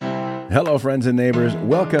Hello, friends and neighbors.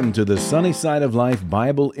 Welcome to the Sunny Side of Life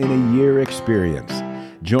Bible in a Year experience.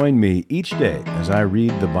 Join me each day as I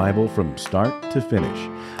read the Bible from start to finish.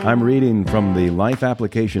 I'm reading from the Life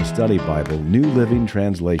Application Study Bible, New Living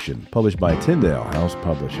Translation, published by Tyndale House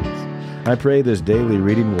Publishers. I pray this daily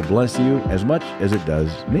reading will bless you as much as it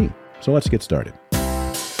does me. So let's get started.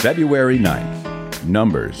 February 9th,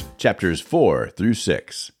 Numbers, chapters 4 through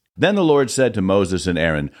 6. Then the Lord said to Moses and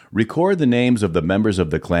Aaron, "Record the names of the members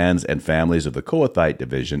of the clans and families of the Kohathite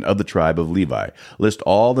division of the tribe of Levi. List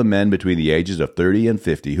all the men between the ages of 30 and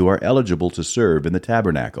 50 who are eligible to serve in the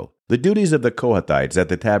tabernacle. The duties of the Kohathites at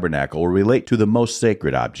the tabernacle will relate to the most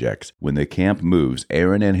sacred objects. When the camp moves,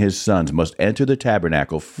 Aaron and his sons must enter the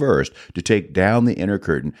tabernacle first to take down the inner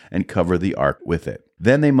curtain and cover the ark with it.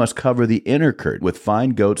 Then they must cover the inner curtain with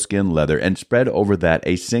fine goatskin leather and spread over that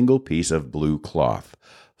a single piece of blue cloth.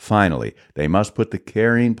 Finally, they must put the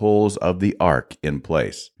carrying poles of the ark in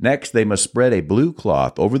place. Next, they must spread a blue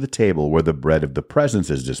cloth over the table where the bread of the presence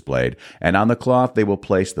is displayed, and on the cloth they will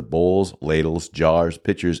place the bowls, ladles, jars,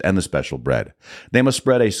 pitchers, and the special bread. They must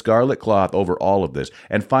spread a scarlet cloth over all of this,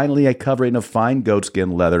 and finally a covering of fine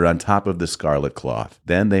goatskin leather on top of the scarlet cloth.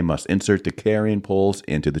 Then they must insert the carrying poles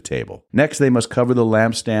into the table. Next, they must cover the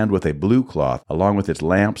lampstand with a blue cloth, along with its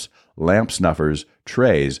lamps, lamp snuffers,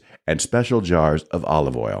 trays, and special jars of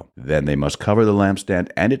olive oil. Then they must cover the lampstand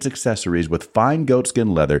and its accessories with fine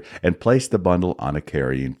goatskin leather and place the bundle on a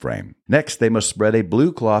carrying frame. Next, they must spread a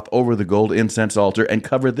blue cloth over the gold incense altar and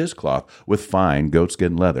cover this cloth with fine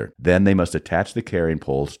goatskin leather. Then they must attach the carrying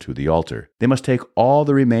poles to the altar. They must take all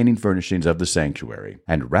the remaining furnishings of the sanctuary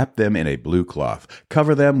and wrap them in a blue cloth,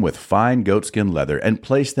 cover them with fine goatskin leather, and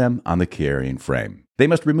place them on the carrying frame. They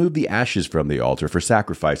must remove the ashes from the altar for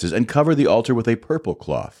sacrifices and cover the altar with a purple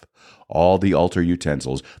cloth. All the altar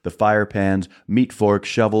utensils, the fire pans, meat forks,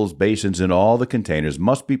 shovels, basins, and all the containers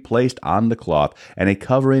must be placed on the cloth, and a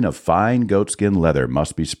covering of fine goatskin leather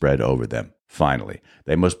must be spread over them. Finally,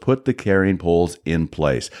 they must put the carrying poles in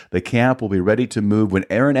place. The camp will be ready to move when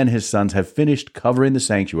Aaron and his sons have finished covering the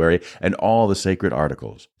sanctuary and all the sacred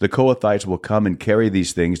articles. The Kohathites will come and carry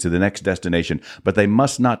these things to the next destination, but they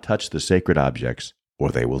must not touch the sacred objects, or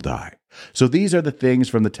they will die. So these are the things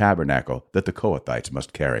from the tabernacle that the Kohathites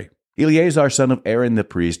must carry. Eleazar, son of Aaron the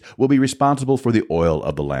priest, will be responsible for the oil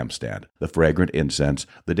of the lampstand, the fragrant incense,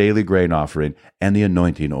 the daily grain offering, and the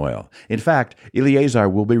anointing oil. In fact, Eleazar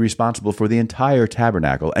will be responsible for the entire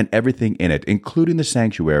tabernacle and everything in it, including the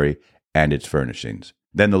sanctuary and its furnishings.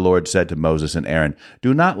 Then the Lord said to Moses and Aaron,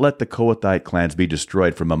 "Do not let the Kohathite clans be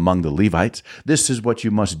destroyed from among the Levites. This is what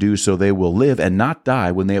you must do so they will live and not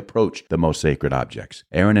die when they approach the most sacred objects.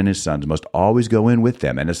 Aaron and his sons must always go in with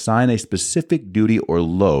them and assign a specific duty or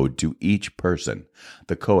load to each person.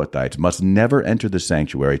 The Kohathites must never enter the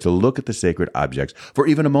sanctuary to look at the sacred objects for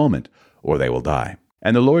even a moment, or they will die."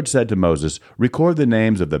 And the Lord said to Moses, "Record the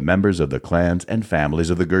names of the members of the clans and families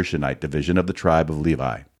of the Gershonite division of the tribe of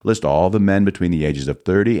Levi. List all the men between the ages of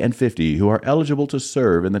 30 and 50 who are eligible to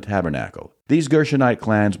serve in the tabernacle. These Gershonite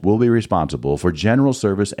clans will be responsible for general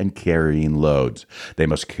service and carrying loads. They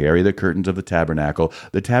must carry the curtains of the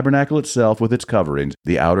tabernacle itself with its coverings,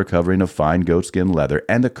 the outer covering of fine goatskin leather,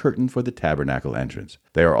 and the curtain for the tabernacle entrance.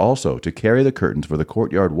 They are also to carry the curtains for the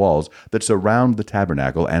courtyard walls that surround the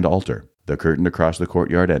tabernacle and altar, the curtain across the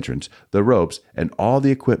courtyard entrance, the ropes, and all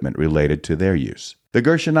the equipment related to their use. The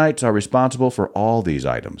Gershonites are responsible for all these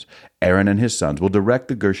items. Aaron and his sons will direct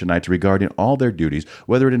the Gershonites regarding all their duties,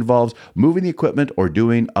 whether it involves moving the equipment or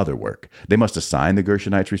doing other work. They must assign the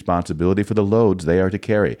Gershonites responsibility for the loads they are to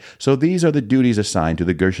carry. So these are the duties assigned to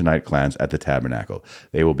the Gershonite clans at the tabernacle.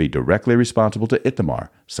 They will be directly responsible to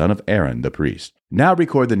Ithamar, son of Aaron the priest. Now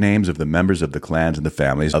record the names of the members of the clans and the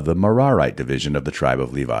families of the Merarite division of the tribe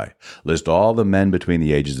of Levi. List all the men between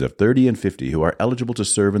the ages of 30 and 50 who are eligible to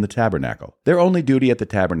serve in the tabernacle. Their only duty at the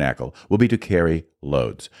tabernacle will be to carry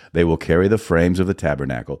loads. They will carry the frames of the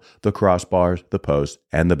tabernacle, the crossbars, the posts,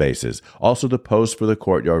 and the bases, also the posts for the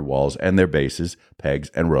courtyard walls and their bases,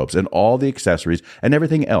 pegs, and ropes, and all the accessories and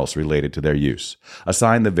everything else related to their use.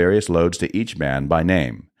 Assign the various loads to each man by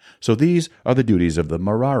name. So these are the duties of the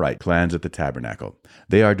Merarite clans at the tabernacle.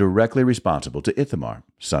 They are directly responsible to Ithamar,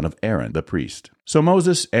 son of Aaron the priest. So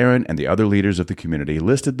Moses, Aaron, and the other leaders of the community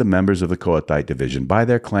listed the members of the Kohathite division by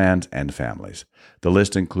their clans and families. The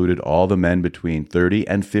list included all the men between 30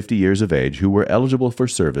 and 50 years of age who were eligible for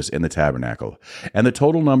service in the tabernacle, and the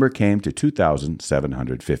total number came to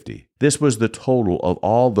 2,750. This was the total of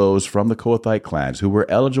all those from the Kohathite clans who were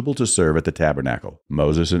eligible to serve at the tabernacle.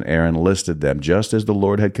 Moses and Aaron listed them just as the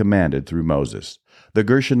Lord had commanded through Moses. The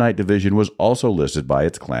Gershonite division was also listed by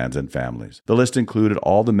its clans and families. The list included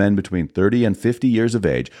all the men between 30 and 50 years of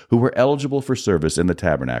age who were eligible for service in the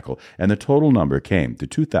tabernacle, and the total number came to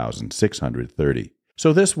 2,630.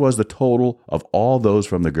 So this was the total of all those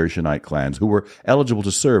from the Gershonite clans who were eligible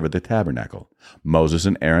to serve at the tabernacle. Moses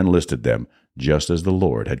and Aaron listed them, just as the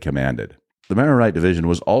Lord had commanded. The Merarite division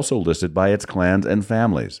was also listed by its clans and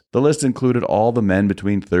families. The list included all the men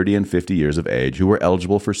between 30 and 50 years of age who were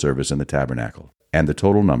eligible for service in the tabernacle, and the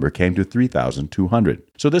total number came to 3,200.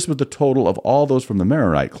 So this was the total of all those from the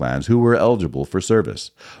Merarite clans who were eligible for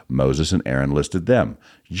service. Moses and Aaron listed them,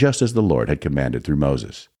 just as the Lord had commanded through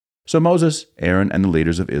Moses. So Moses, Aaron, and the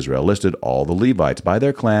leaders of Israel listed all the Levites by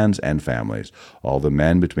their clans and families, all the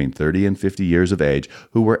men between 30 and 50 years of age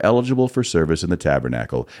who were eligible for service in the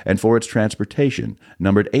tabernacle and for its transportation,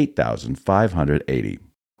 numbered 8,580.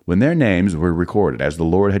 When their names were recorded as the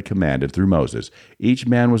Lord had commanded through Moses, each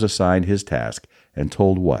man was assigned his task and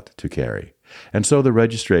told what to carry. And so the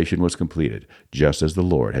registration was completed, just as the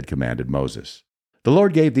Lord had commanded Moses. The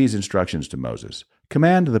Lord gave these instructions to Moses.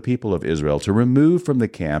 Command the people of Israel to remove from the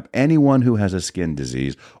camp anyone who has a skin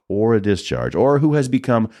disease or a discharge, or who has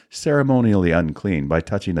become ceremonially unclean by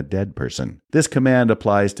touching a dead person. This command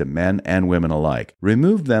applies to men and women alike.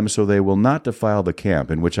 Remove them so they will not defile the camp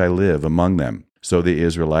in which I live among them. So the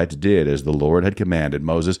Israelites did as the Lord had commanded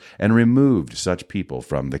Moses and removed such people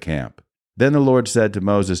from the camp. Then the Lord said to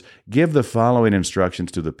Moses, "Give the following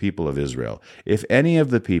instructions to the people of Israel. If any of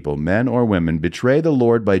the people, men or women, betray the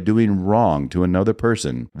Lord by doing wrong to another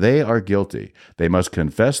person, they are guilty. They must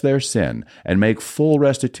confess their sin and make full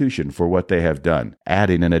restitution for what they have done,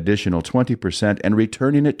 adding an additional 20% and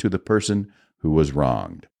returning it to the person who was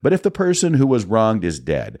wronged. But if the person who was wronged is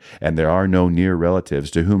dead, and there are no near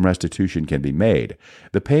relatives to whom restitution can be made,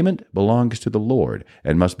 the payment belongs to the Lord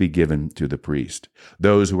and must be given to the priest.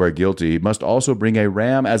 Those who are guilty must also bring a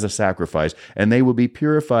ram as a sacrifice, and they will be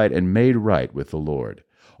purified and made right with the Lord.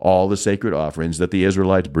 All the sacred offerings that the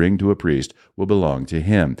Israelites bring to a priest will belong to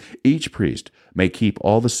him. Each priest may keep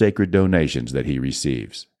all the sacred donations that he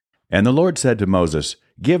receives." And the Lord said to Moses,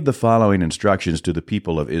 "Give the following instructions to the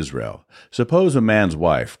people of Israel. Suppose a man's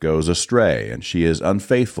wife goes astray, and she is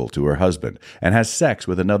unfaithful to her husband, and has sex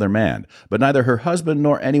with another man, but neither her husband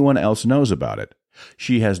nor anyone else knows about it.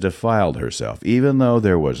 She has defiled herself, even though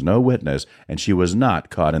there was no witness, and she was not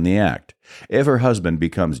caught in the act. If her husband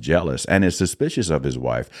becomes jealous and is suspicious of his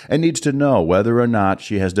wife, and needs to know whether or not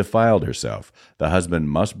she has defiled herself, the husband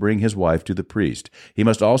must bring his wife to the priest. He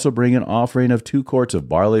must also bring an offering of 2 quarts of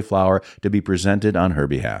barley flour to be presented on her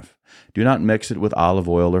behalf. Do not mix it with olive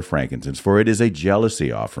oil or frankincense, for it is a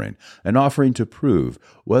jealousy offering, an offering to prove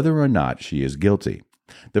whether or not she is guilty.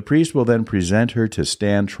 The priest will then present her to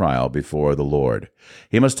stand trial before the Lord.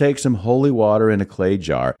 He must take some holy water in a clay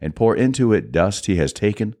jar and pour into it dust he has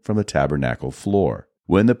taken from the tabernacle floor.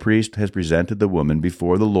 When the priest has presented the woman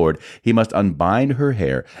before the Lord, he must unbind her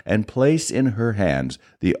hair and place in her hands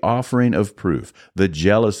the offering of proof, the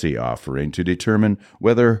jealousy offering, to determine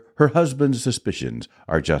whether her husband's suspicions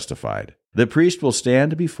are justified. The priest will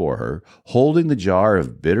stand before her, holding the jar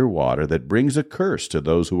of bitter water that brings a curse to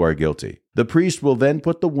those who are guilty. The priest will then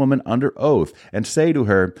put the woman under oath and say to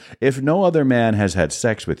her, "If no other man has had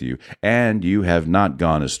sex with you, and you have not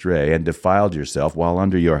gone astray and defiled yourself while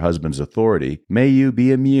under your husband's authority, may you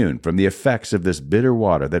be immune from the effects of this bitter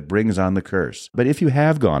water that brings on the curse. But if you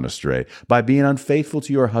have gone astray by being unfaithful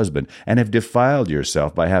to your husband and have defiled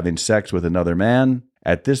yourself by having sex with another man,"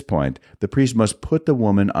 at this point, the priest must put the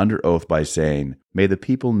woman under oath by saying, "May the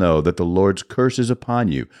people know that the Lord's curse is upon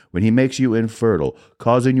you when he makes you infertile,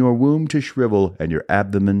 causing your womb to shrivel and your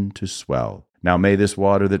abdomen to swell. Now may this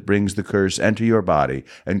water that brings the curse enter your body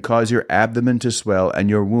and cause your abdomen to swell and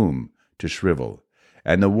your womb to shrivel."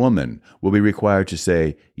 And the woman will be required to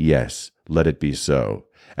say, "Yes, let it be so."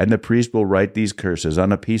 And the priest will write these curses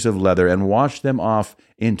on a piece of leather and wash them off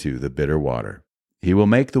into the bitter water. He will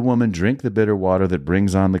make the woman drink the bitter water that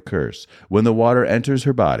brings on the curse. When the water enters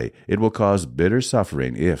her body, it will cause bitter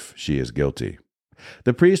suffering if she is guilty.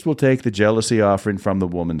 The priest will take the jealousy offering from the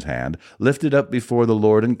woman's hand, lift it up before the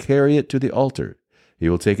Lord, and carry it to the altar. He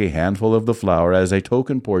will take a handful of the flour as a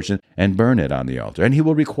token portion and burn it on the altar, and he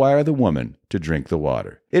will require the woman to drink the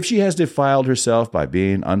water. If she has defiled herself by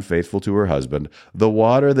being unfaithful to her husband, the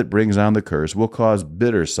water that brings on the curse will cause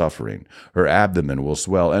bitter suffering. Her abdomen will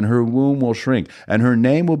swell, and her womb will shrink, and her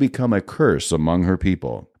name will become a curse among her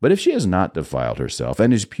people. But if she has not defiled herself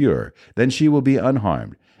and is pure, then she will be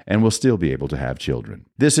unharmed, and will still be able to have children.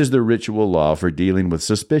 This is the ritual law for dealing with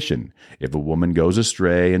suspicion. If a woman goes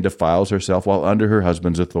astray and defiles herself while under her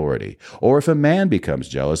husband's authority, or if a man becomes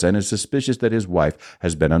jealous and is suspicious that his wife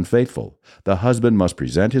has been unfaithful, the husband must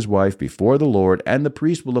present his wife before the Lord, and the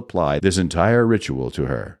priest will apply this entire ritual to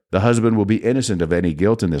her. The husband will be innocent of any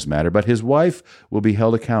guilt in this matter, but his wife will be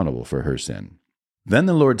held accountable for her sin. Then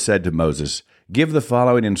the Lord said to Moses, "Give the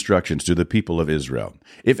following instructions to the people of Israel.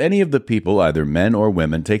 If any of the people, either men or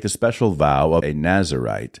women, take the special vow of a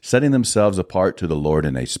Nazirite, setting themselves apart to the Lord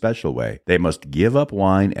in a special way, they must give up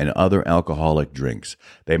wine and other alcoholic drinks.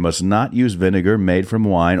 They must not use vinegar made from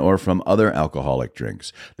wine or from other alcoholic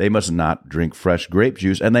drinks. They must not drink fresh grape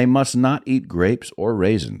juice, and they must not eat grapes or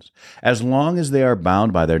raisins. As long as they are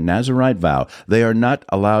bound by their Nazirite vow, they are not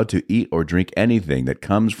allowed to eat or drink anything that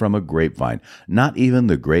comes from a grapevine, not even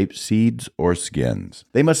the grape seeds or skins.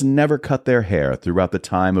 They must never cut their hair throughout the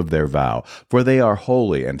time of their vow, for they are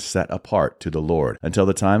holy and set apart to the Lord. Until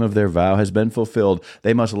the time of their vow has been fulfilled,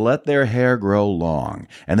 they must let their hair grow long,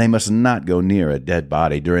 and they must not go near a dead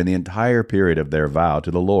body during the entire period of their vow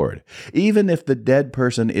to the Lord. Even if the dead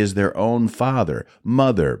person is their own father,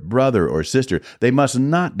 mother, brother, or sister, they must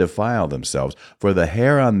not defile themselves, for the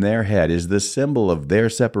hair on their head is the symbol of their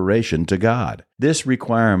separation to God. This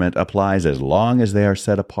requirement applies as long as they are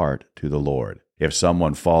set apart to the Lord. If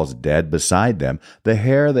someone falls dead beside them, the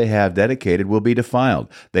hair they have dedicated will be defiled.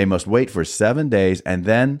 They must wait for 7 days and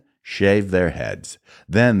then shave their heads.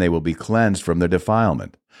 Then they will be cleansed from their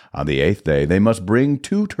defilement. On the 8th day, they must bring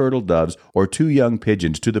 2 turtle doves or 2 young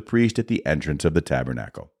pigeons to the priest at the entrance of the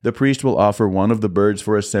tabernacle. The priest will offer one of the birds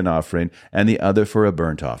for a sin offering and the other for a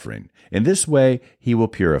burnt offering. In this way, he will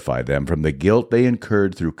purify them from the guilt they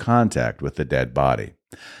incurred through contact with the dead body.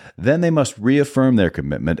 Then they must reaffirm their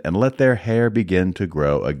commitment and let their hair begin to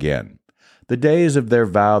grow again. The days of their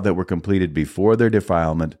vow that were completed before their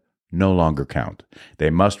defilement no longer count. They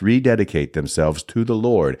must rededicate themselves to the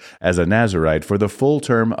Lord as a Nazirite for the full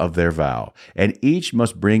term of their vow, and each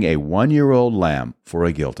must bring a 1-year-old lamb for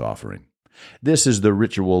a guilt offering. This is the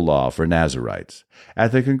ritual law for Nazirites.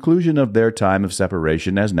 At the conclusion of their time of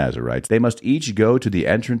separation as Nazirites, they must each go to the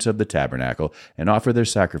entrance of the tabernacle and offer their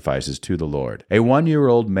sacrifices to the Lord. A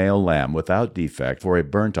 1-year-old male lamb without defect for a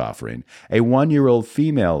burnt offering, a 1-year-old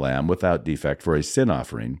female lamb without defect for a sin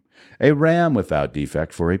offering, a ram without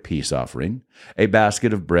defect for a peace offering, a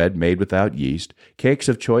basket of bread made without yeast, cakes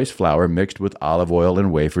of choice flour mixed with olive oil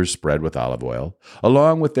and wafers spread with olive oil,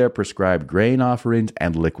 along with their prescribed grain offerings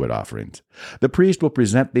and liquid offerings. The priest will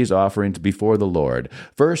present these offerings before the Lord,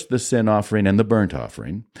 first the sin offering and the burnt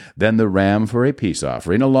offering, then the ram for a peace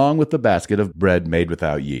offering, along with the basket of bread made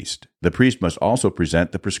without yeast. The priest must also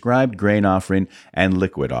present the prescribed grain offering and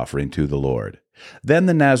liquid offering to the Lord. Then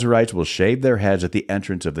the Nazirites will shave their heads at the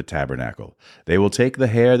entrance of the tabernacle. They will take the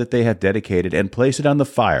hair that they have dedicated and place it on the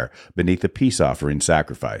fire beneath the peace offering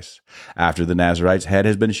sacrifice. After the Nazirite's head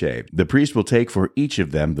has been shaved, the priest will take for each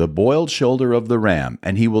of them the boiled shoulder of the ram,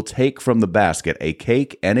 and he will take from the basket a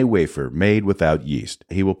cake and a wafer made without yeast.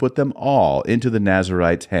 He will put them all into the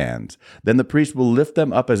Nazirite's hands. Then the priest will lift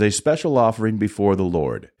them up as a special offering before the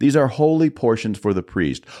Lord. These are holy portions for the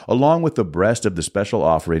priest, along with the breast of the special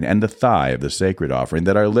offering and the thigh of the sacred offering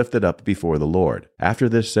that are lifted up before the Lord. After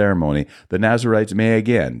this ceremony, the Nazirites may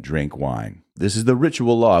again drink wine. This is the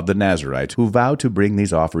ritual law of the Nazirites who vow to bring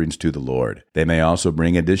these offerings to the Lord. They may also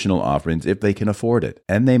bring additional offerings if they can afford it,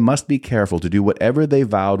 and they must be careful to do whatever they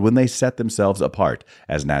vowed when they set themselves apart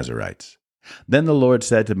as Nazirites. Then the Lord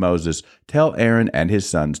said to Moses, "Tell Aaron and his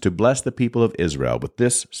sons to bless the people of Israel with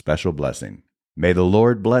this special blessing. May the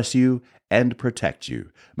Lord bless you and protect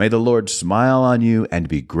you. May the Lord smile on you and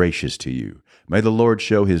be gracious to you. May the Lord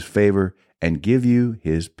show his favor and give you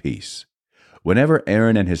his peace. Whenever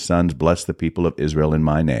Aaron and his sons bless the people of Israel in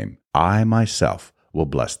my name, I myself will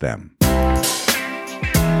bless them."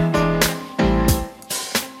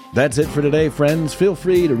 That's it for today, friends. Feel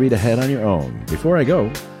free to read ahead on your own. Before I go,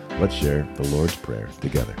 let's share the Lord's Prayer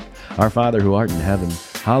together. Our Father who art in heaven,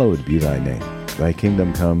 hallowed be thy name. Thy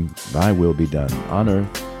kingdom come, thy will be done, on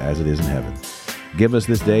earth as it is in heaven. Give us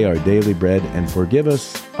this day our daily bread, and forgive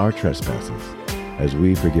us our trespasses, as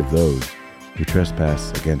we forgive those who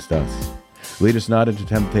trespass against us. Lead us not into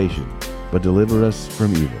temptation, but deliver us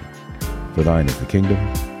from evil. For thine is the kingdom,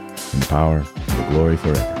 and the power, and the glory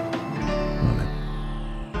forever. Amen.